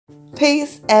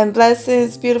Peace and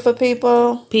blessings, beautiful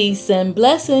people. Peace and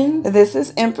blessings. This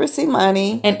is Empress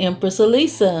Imani and Empress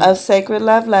Elisa of Sacred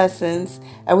Love Lessons,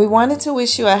 and we wanted to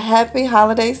wish you a happy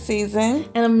holiday season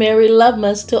and a Merry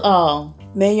Lovemas to all.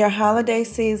 May your holiday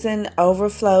season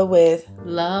overflow with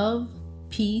love,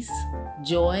 peace,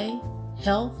 joy,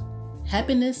 health,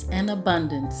 happiness, and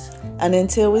abundance. And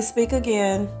until we speak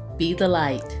again, be the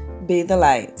light. Be the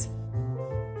light.